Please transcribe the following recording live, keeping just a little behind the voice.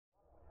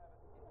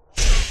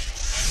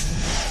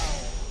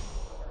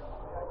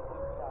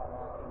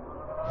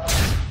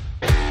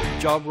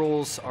Job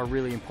roles are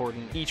really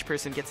important. Each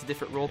person gets a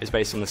different role. It's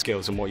based on the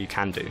skills and what you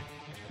can do.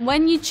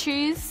 When you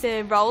choose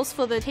the roles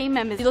for the team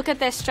members, you look at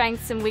their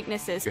strengths and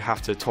weaknesses. You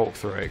have to talk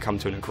through it, come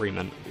to an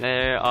agreement.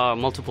 There are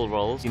multiple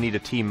roles. You need a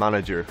team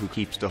manager who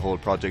keeps the whole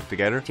project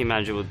together. Team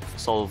manager would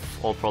solve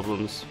all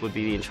problems, would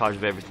be in charge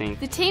of everything.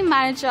 The team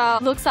manager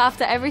looks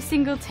after every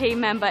single team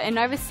member and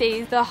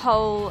oversees the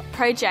whole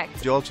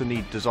project. You also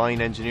need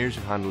design engineers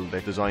who handle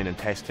the design and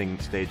testing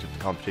stage of the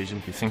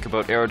competition. You think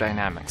about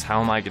aerodynamics. How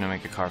am I going to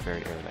make a car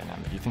very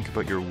aerodynamic? You think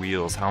about your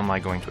wheels. How am I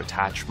going to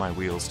attach my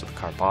wheels to the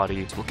car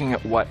body? Looking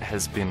at what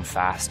has been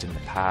fast in the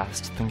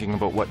past, thinking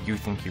about what you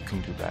think you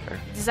can do better.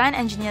 Design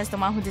engineer is the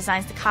one who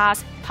designs the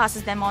cars,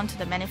 passes them on to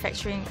the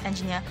manufacturing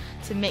engineer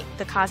to make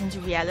the cars into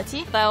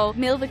reality. They'll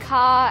mill the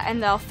car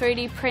and they'll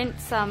 3D print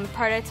some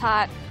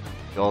prototype.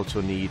 You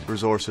also need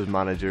resources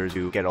managers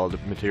to get all the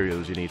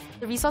materials you need.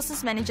 The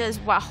resources manager is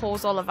what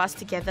holds all of us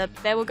together.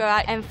 They will go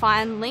out and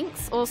find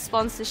links or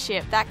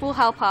sponsorship that will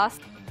help us.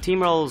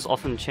 Team roles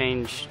often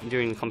change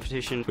during the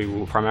competition. We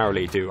will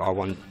primarily do our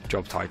one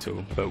job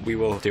title, but we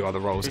will do other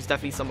roles. There's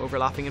definitely some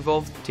overlapping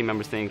involved. Team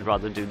members think I'd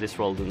rather do this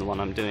role than the one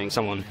I'm doing.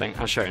 Someone think,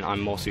 has shown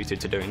I'm more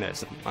suited to doing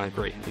this. I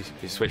agree,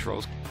 you switch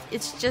roles.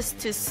 It's just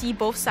to see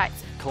both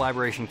sides.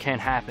 Collaboration can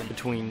happen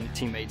between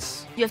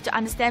teammates. You have to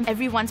understand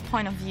everyone's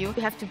point of view.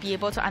 You have to be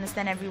able to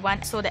understand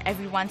everyone so that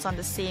everyone's on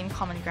the same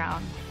common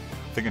ground.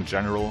 I think in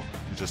general,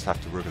 you just have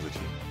to work as a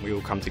team. We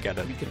all come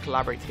together. We can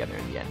collaborate together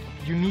in the end.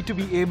 You need to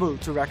be able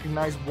to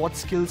recognize what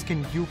skills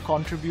can you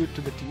contribute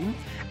to the team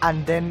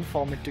and then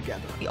form it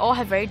together. We all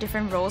have very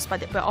different roles,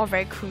 but we're all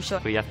very crucial.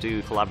 We have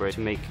to collaborate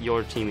to make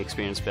your team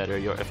experience better,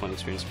 your F1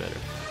 experience better.